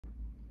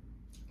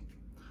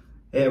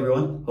Hey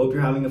everyone, hope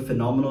you're having a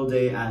phenomenal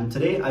day, and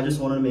today I just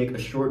want to make a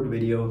short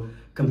video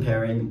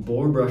comparing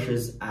Boar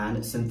brushes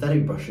and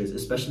synthetic brushes,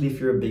 especially if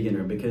you're a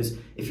beginner, because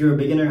if you're a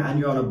beginner and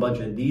you're on a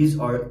budget, these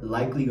are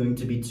likely going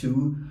to be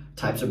two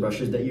types of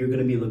brushes that you're going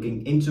to be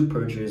looking into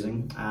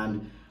purchasing.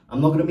 And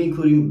I'm not going to be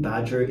including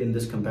Badger in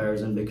this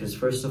comparison because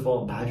first of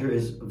all, Badger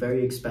is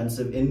very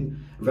expensive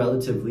in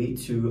relatively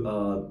to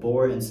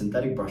Boar and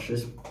synthetic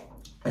brushes.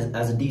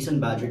 As a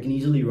decent Badger can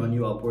easily run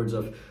you upwards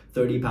of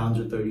 £30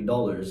 or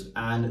 $30,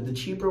 and the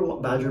cheaper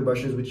Badger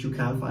brushes, which you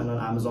can find on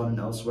Amazon and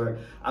elsewhere,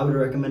 I would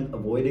recommend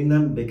avoiding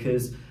them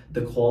because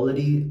the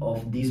quality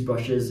of these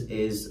brushes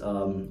is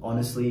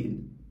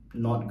honestly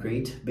not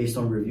great based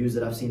on reviews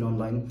that I've seen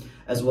online,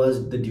 as well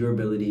as the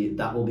durability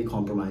that will be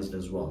compromised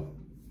as well.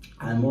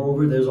 And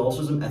moreover, there's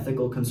also some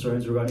ethical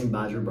concerns regarding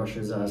Badger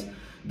brushes, as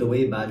the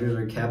way Badgers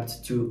are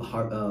kept to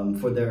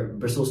for their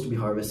bristles to be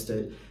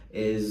harvested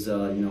is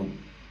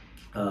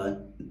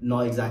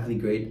not exactly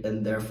great,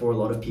 and therefore a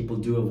lot of people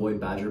do avoid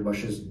Badger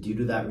brushes due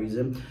to that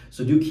reason.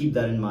 So do keep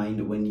that in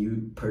mind when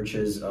you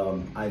purchase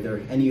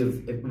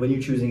when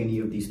you're choosing any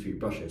of these three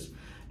brushes.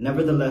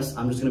 Nevertheless,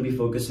 I'm just going to be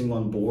focusing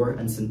on Boar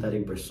and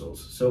synthetic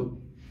bristles. So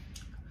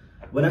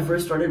when I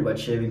first started wet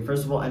shaving,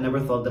 first of all, I never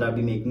thought that I'd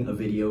be making a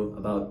video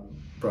about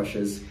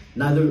brushes.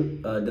 Neither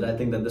did I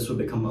think that this would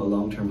become a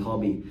long-term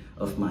hobby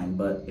of mine,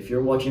 but if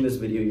you're watching this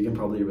video, you can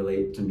probably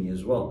relate to me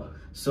as well.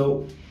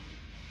 So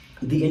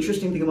the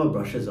interesting thing about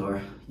brushes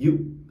are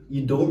you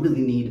don't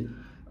really need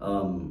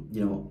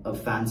a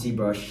fancy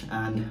brush,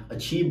 and a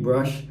cheap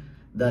brush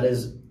that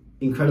is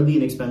incredibly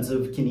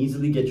inexpensive can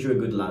easily get you a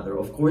good lather.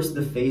 Of course,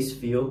 the face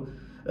feel,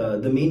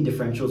 the main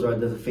differentials are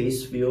that the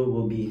face feel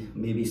will be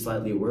maybe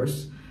slightly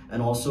worse, and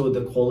also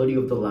the quality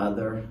of the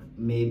lather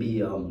may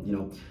be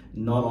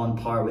not on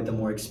par with a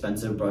more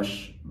expensive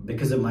brush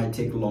because it might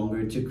take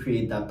longer to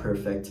create that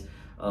perfect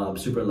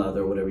super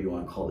lather, or whatever you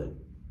want to call it.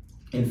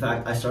 In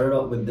fact, I started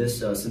out with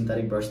this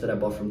synthetic brush that I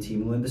bought from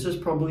Temu, and this is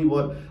probably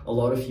what a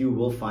lot of you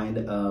will find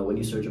when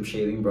you search up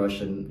shaving brush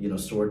and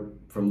sort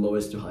from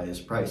lowest to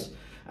highest price.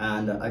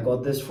 And I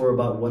got this for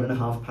about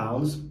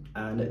 £1.5,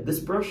 and this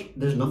brush,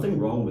 there's nothing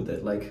wrong with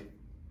it. Like,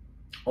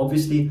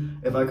 obviously,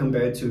 if I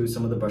compare it to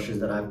some of the brushes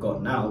that I've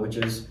got now, which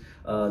is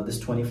this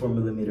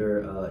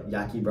 24mm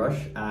Yaqi brush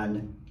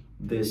and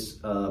this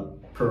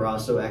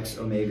Perazzo X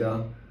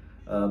Omega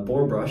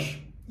Boar brush,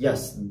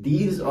 yes,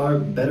 these are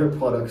better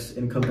products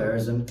in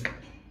comparison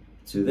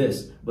to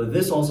this, but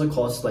this also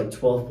costs like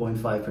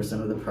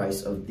 12.5% of the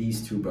price of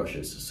these two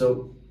brushes.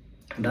 So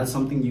that's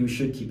something you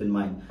should keep in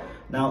mind.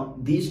 Now,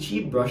 these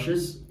cheap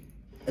brushes,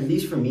 at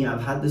least for me,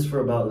 I've had this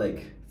for about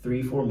like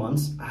 3-4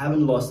 months. I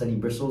haven't lost any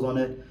bristles on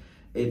it.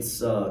 It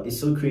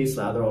still creates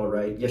lather all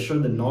right. Yeah, sure,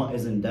 the knot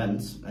isn't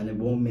dense and it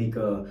won't make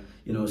a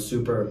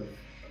super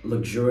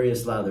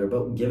luxurious lather,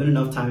 but given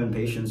enough time and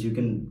patience, you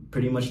can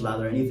pretty much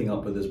lather anything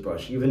up with this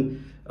brush.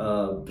 Even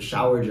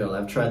shower gel,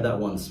 I've tried that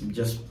once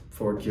just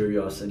for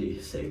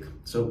curiosity's sake.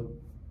 So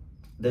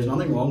there's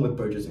nothing wrong with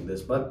purchasing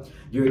this, but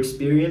your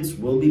experience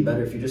will be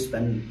better if you just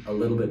spend a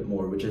little bit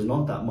more, which is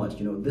not that much.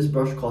 This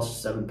brush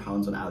costs £7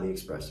 on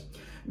AliExpress.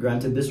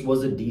 Granted, this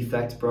was a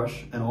defect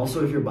brush, and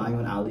also if you're buying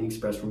on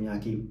AliExpress from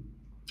Yaqi,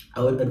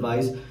 I would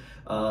advise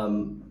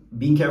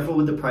being careful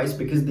with the price,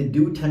 because they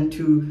do tend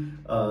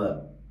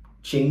to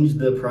change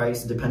the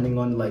price depending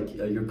on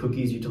your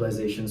cookies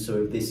utilization.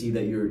 So if they see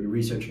that you're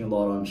researching a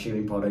lot on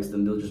shaving products,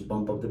 then they'll just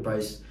bump up the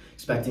price,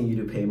 expecting you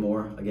to pay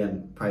more.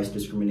 Again, price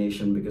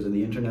discrimination because of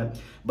the internet,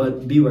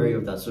 but be wary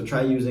of that. So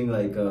try using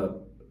like a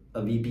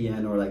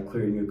VPN or like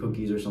clearing your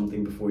cookies or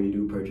something before you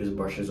do purchase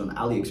brushes on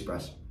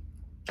AliExpress.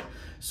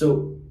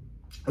 So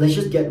let's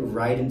just get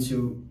right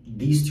into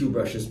these two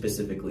brushes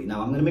specifically.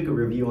 Now I'm going to make a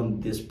review on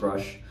this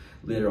brush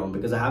later on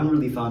because I haven't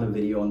really found a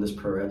video on this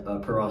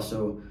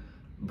Perazzo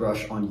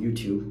brush on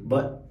YouTube,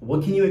 but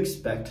what can you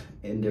expect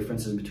in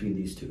differences between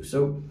these two?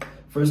 So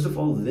first of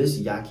all, this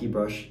Yaqi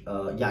brush,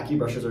 Yaqi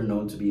brushes are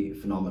known to be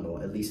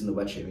phenomenal, at least in the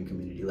wet shaving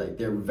community. Like,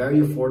 they're very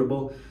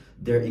affordable,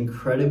 they're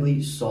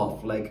incredibly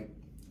soft. Like,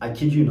 I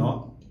kid you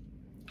not,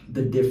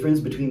 the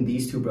difference between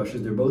these two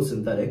brushes, they're both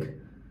synthetic.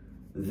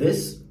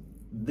 This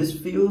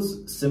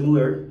feels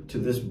similar to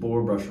this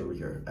Boar brush over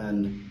here,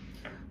 and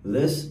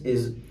this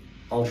is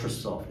ultra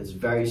soft, it's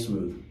very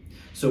smooth.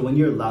 So when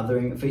you're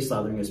lathering, face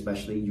lathering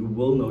especially, you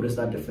will notice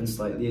that difference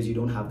slightly, as you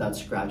don't have that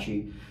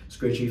scratchy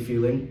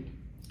feeling,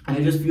 and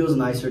it just feels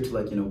nicer to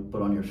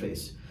put on your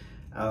face.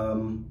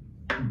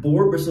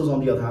 Boar bristles, on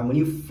the other hand, when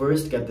you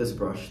first get this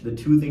brush, the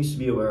two things to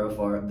be aware of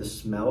are the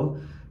smell,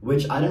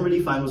 which I didn't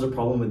really find was a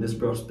problem with this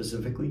brush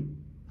specifically.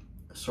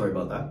 Sorry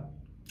about that.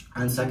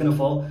 And second of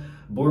all,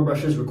 Boar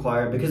brushes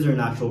require, because they're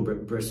natural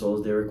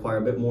bristles, they require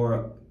a bit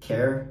more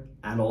care,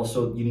 and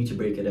also you need to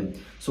break it in.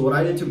 So what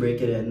I did to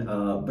break it in,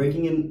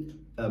 breaking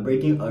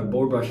a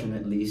Boar brush in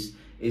at least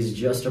is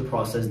just a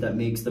process that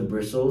makes the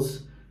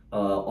bristles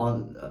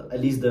at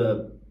least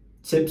the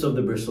tips of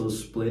the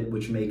bristles split,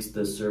 which makes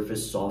the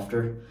surface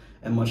softer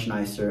and much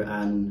nicer,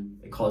 and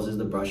it causes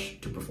the brush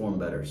to perform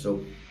better.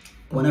 So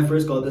when I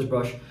first got this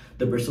brush,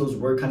 the bristles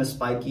were kind of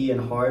spiky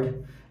and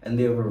hard, and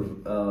they were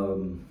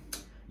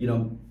you know,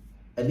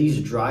 at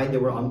least dry, they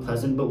were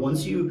unpleasant. But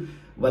once you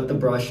wet the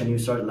brush and you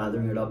start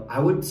lathering it up, I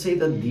would say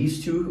that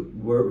these two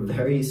were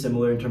very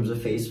similar in terms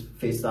of face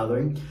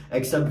lathering,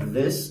 except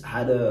this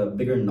had a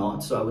bigger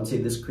knot. So I would say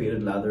this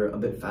created lather a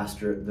bit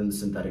faster than the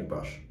synthetic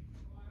brush.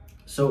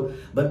 So,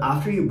 but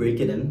after you break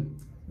it in,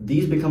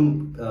 these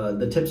become,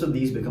 the tips of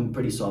these become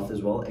pretty soft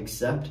as well,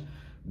 except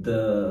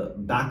the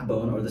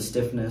backbone or the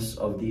stiffness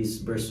of these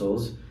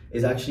bristles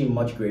is actually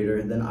much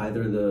greater than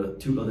either the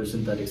two other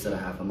synthetics that I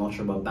have. I'm not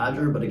sure about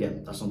Badger, but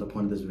again, that's not the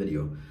point of this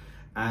video.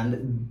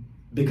 And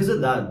because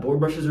of that, boar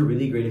brushes are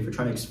really great if you're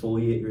trying to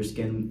exfoliate your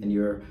skin and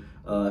your,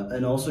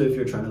 and also if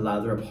you're trying to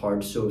lather up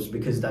hard soaps,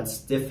 because that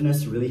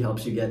stiffness really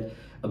helps you get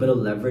a bit of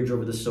leverage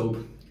over the soap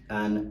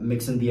and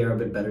mix in the air a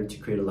bit better to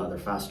create a lather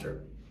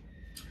faster.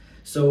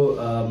 So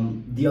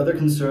the other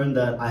concern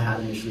that I had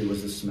initially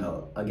was the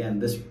smell. Again,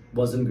 this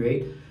wasn't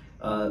great.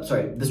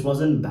 This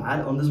wasn't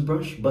bad on this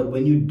brush, but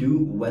when you do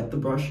wet the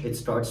brush, it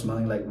starts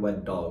smelling like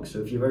wet dog. So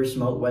if you've ever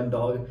smelled wet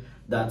dog,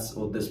 that's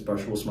what this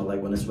brush will smell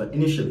like when it's wet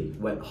initially,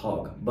 wet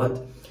hog.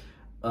 But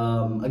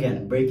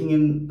again, breaking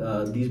in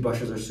these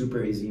brushes are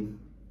super easy.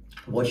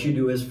 What you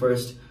do is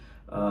first,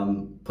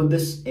 put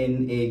this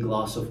in a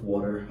glass of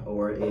water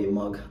or a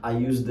mug. I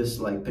use this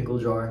like pickle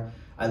jar.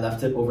 I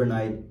left it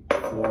overnight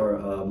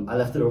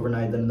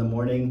then in the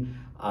morning,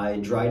 I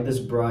dried this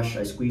brush,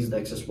 I squeezed the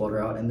excess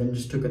water out, and then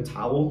just took a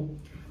towel,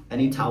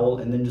 any towel,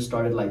 and then just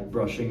started like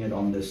brushing it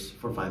on this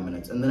for 5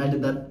 minutes. And then I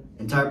did that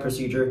entire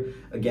procedure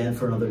again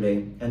for another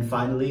day. And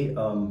finally,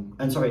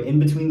 in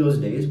between those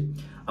days,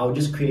 I would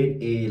just create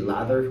a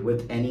lather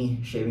with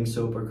any shaving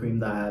soap or cream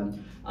that I had.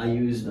 I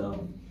used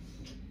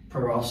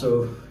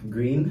Parasso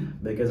Green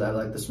because I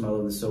like the smell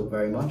of the soap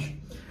very much.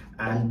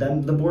 And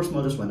then the boar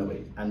smell just went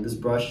away. And this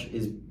brush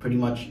is pretty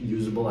much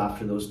usable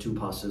after those two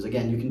passes.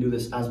 Again, you can do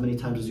this as many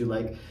times as you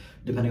like,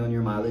 depending on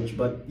your mileage,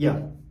 but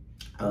yeah,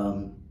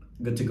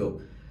 good to go.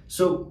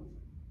 So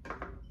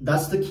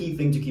that's the key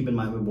thing to keep in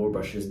mind with boar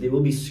brushes. They will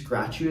be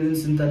scratchier than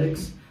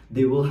synthetics.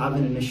 They will have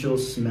an initial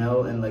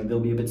smell and like they'll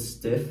be a bit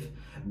stiff,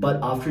 but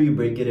after you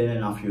break it in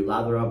and after you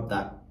lather up,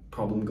 that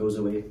problem goes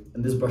away.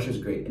 And this brush is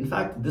great. In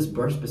fact, this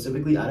brush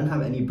specifically, I didn't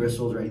have any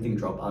bristles or anything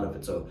drop out of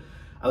it. So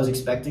I was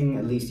expecting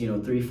at least,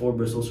 3-4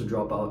 bristles to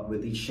drop out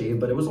with each shave,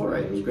 but it was all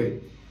right, it was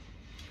great.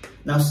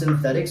 Now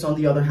synthetics on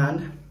the other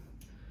hand,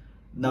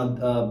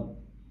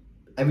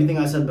 everything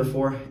I said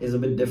before is a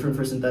bit different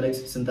for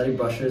synthetics. Synthetic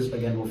brushes,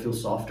 again, will feel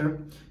softer.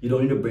 You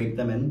don't need to break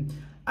them in.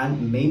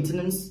 And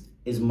maintenance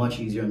is much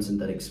easier on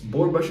synthetics.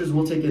 Boar brushes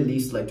will take at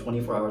least like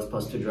 24 hours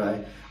plus to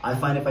dry. I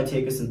find if I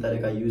take a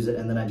synthetic, I use it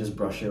and then I just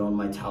brush it on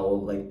my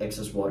towel, like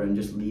excess water, and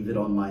just leave it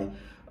on my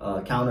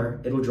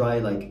counter. It'll dry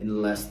like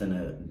in less than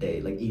a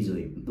day, like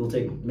easily. It'll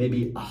take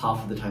maybe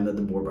half of the time that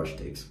the boar brush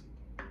takes.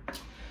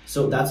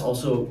 So that's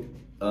also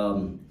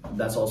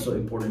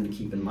important to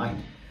keep in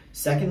mind.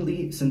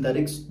 Secondly,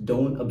 synthetics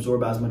don't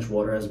absorb as much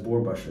water as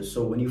boar brushes.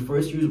 So when you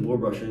first use boar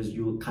brushes,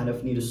 you'll kind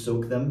of need to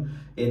soak them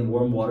in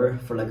warm water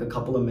for like a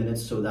couple of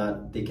minutes so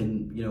that they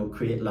can,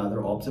 create lather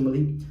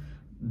optimally.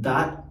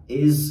 That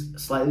is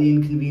slightly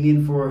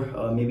inconvenient for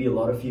maybe a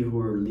lot of you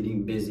who are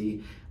leading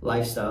busy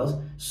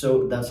lifestyles.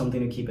 So that's something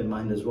to keep in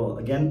mind as well.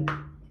 Again,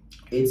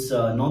 it's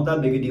not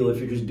that big a deal if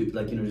you just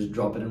just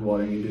drop it in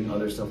water and you're doing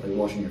other stuff like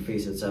washing your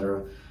face,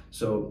 etc.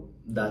 So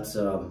that's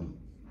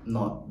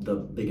not the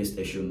biggest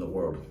issue in the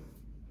world.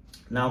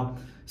 Now,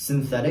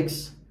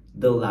 synthetics,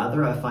 the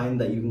lather I find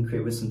that you can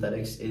create with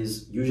synthetics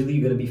is usually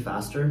going to be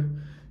faster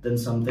than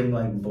something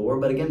like boar.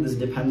 But again, this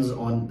depends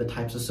on the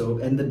types of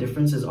soap, and the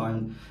differences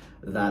aren't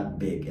that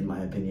big in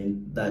my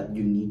opinion that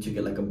you need to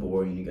get like a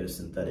boar and you get a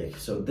synthetic.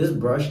 So this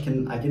brush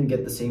I can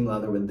get the same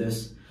lather with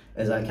this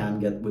as I can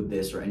get with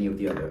this or any of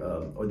the other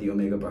or the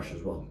Omega brush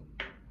as well.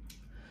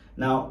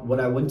 Now, what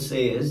I would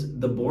say is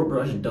the boar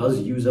brush does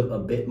use up a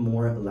bit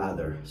more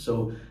lather.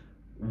 So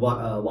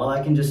while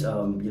I can just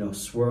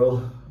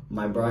swirl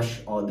my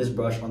brush or this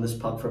brush on this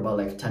puck for about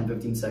like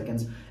 10-15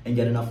 seconds and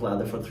get enough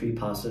lather for 3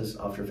 passes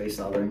after face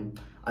lathering,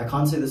 I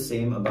can't say the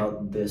same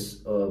about this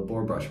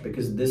boar brush,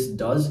 because this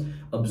does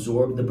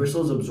absorb, the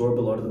bristles absorb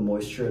a lot of the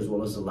moisture as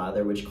well as the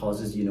lather, which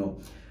causes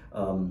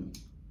an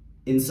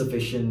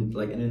insufficient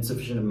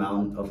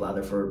amount of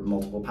lather for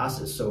multiple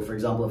passes. So for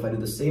example, if I do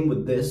the same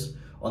with this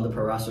on the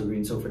Parasso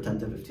Green soap for 10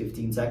 to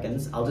 15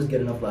 seconds, I'll just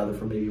get enough lather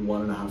for maybe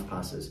 1.5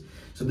 passes.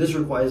 So this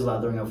requires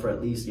lathering up for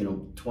at least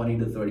 20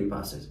 to 30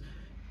 passes.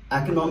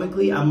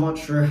 Economically, I'm not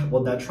sure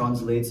what that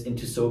translates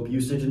into soap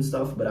usage and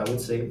stuff, but I would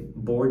say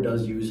boar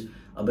does use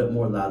a bit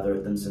more lather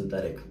than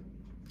synthetic.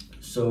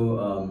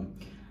 So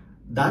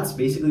that's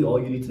basically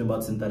all you need to know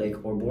about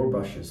synthetic or boar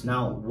brushes.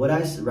 Now, would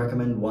I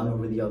recommend one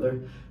over the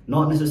other?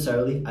 Not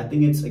necessarily. I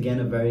think it's, again,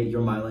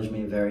 your mileage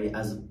may vary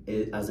as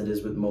it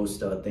is with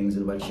most things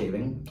in wet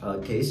shaving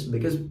case,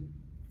 because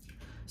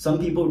some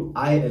people,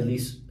 at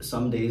least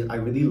some days, I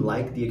really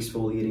like the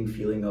exfoliating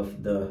feeling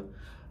of the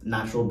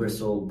natural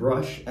bristle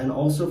brush. And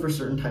also for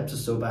certain types of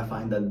soap, I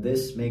find that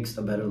this makes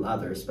a better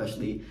lather,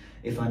 especially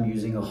if I'm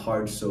using a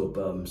hard soap.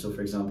 So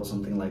for example,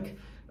 something like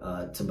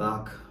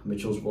Tobacco,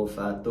 Mitchell's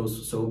Wolfat,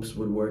 those soaps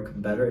would work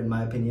better in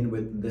my opinion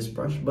with this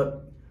brush,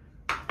 but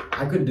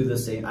I could do the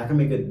same. I can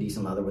make a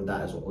decent lather with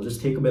that as well. It'll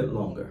just take a bit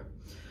longer.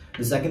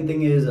 The second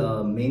thing is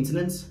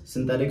maintenance.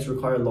 Synthetics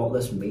require a lot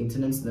less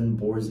maintenance than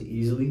Boars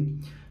easily.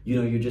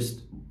 You know, you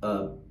just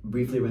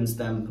briefly rinse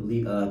them,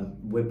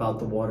 whip out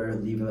the water,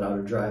 leave it out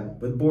to dry.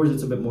 With Boars,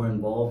 it's a bit more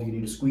involved. You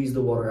need to squeeze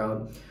the water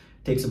out.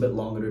 Takes a bit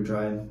longer to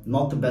dry.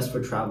 Not the best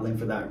for traveling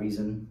for that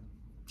reason.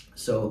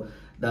 So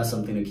that's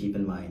something to keep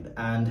in mind.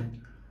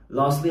 And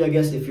lastly, I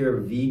guess if you're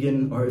a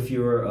vegan or if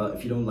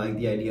you don't like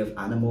the idea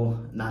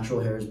of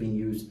natural hairs being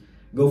used,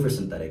 go for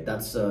synthetic.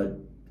 That's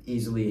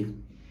easily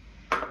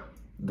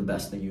the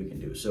best thing you can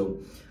do. So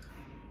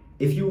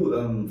if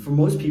you, for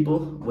most people,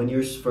 when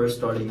you're first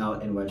starting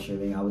out in wet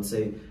shaving, I would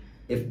say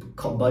if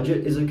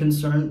budget is a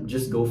concern,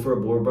 just go for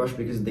a Boar brush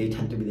because they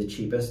tend to be the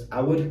cheapest.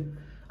 I would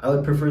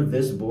prefer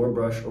this Boar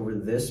brush over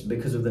this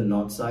because of the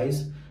knot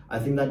size. I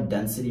think that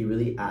density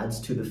really adds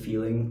to the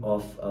feeling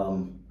of,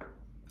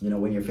 you know,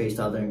 when you're face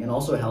lathering, and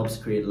also helps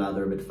create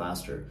lather a bit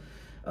faster,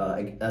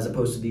 as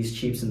opposed to these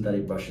cheap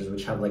synthetic brushes,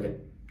 which have like a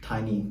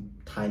tiny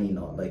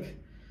knot. Like,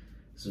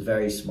 it's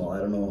very small. I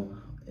don't know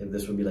if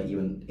this would be like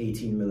even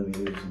 18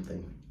 millimeters or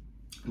something.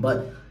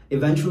 But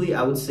eventually,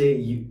 I would say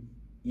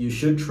you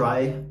should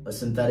try a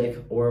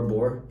synthetic or a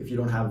Boar if you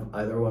don't have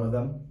either one of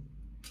them,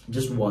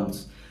 just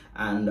once.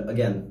 And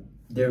again,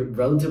 they're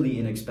relatively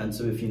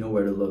inexpensive if you know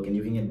where to look, and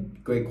you can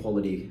get great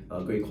quality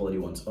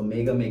ones.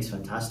 Omega makes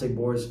fantastic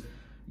Boars.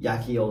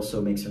 Yaqi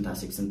also makes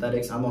fantastic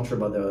synthetics. I'm not sure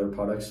about the other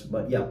products,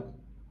 but yeah.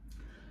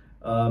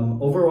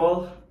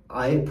 Overall,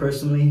 I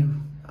personally,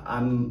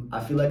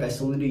 I feel like I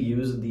still need to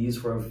use these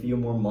for a few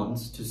more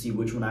months to see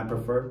which one I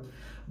prefer.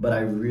 But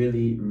I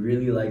really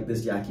like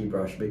this Yaqi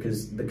brush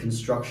because the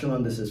construction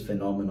on this is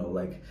phenomenal.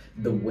 Like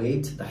the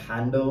weight, the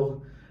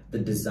handle, the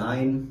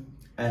design,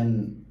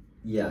 and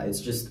yeah, it's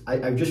just,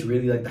 I just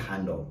really like the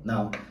handle.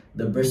 Now,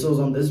 the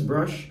bristles on this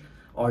brush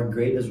are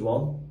great as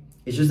well.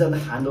 It's just that the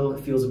handle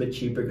feels a bit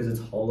cheaper because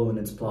it's hollow and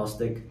it's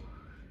plastic,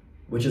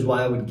 which is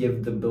why I would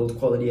give the build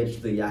quality edge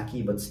to the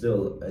Yaqi, but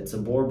still, it's a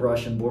Boar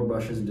brush, and Boar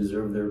brushes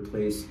deserve their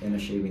place in a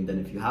shaving den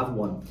if you have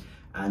one,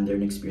 and they're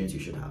an experience you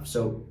should have.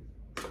 So,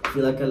 I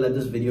feel like I let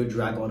this video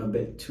drag on a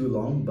bit too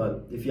long,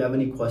 but if you have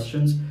any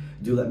questions,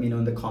 do let me know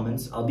in the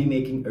comments. I'll be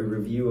making a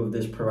review of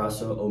this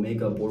Peraso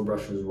Omega Boar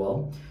brush as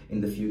well in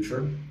the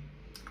future.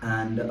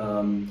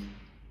 And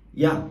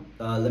yeah,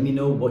 let me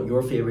know what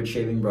your favorite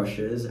shaving brush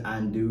is,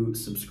 and do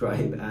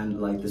subscribe and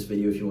like this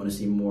video if you want to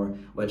see more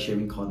wet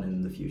shaving content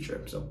in the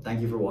future. So thank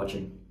you for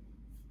watching.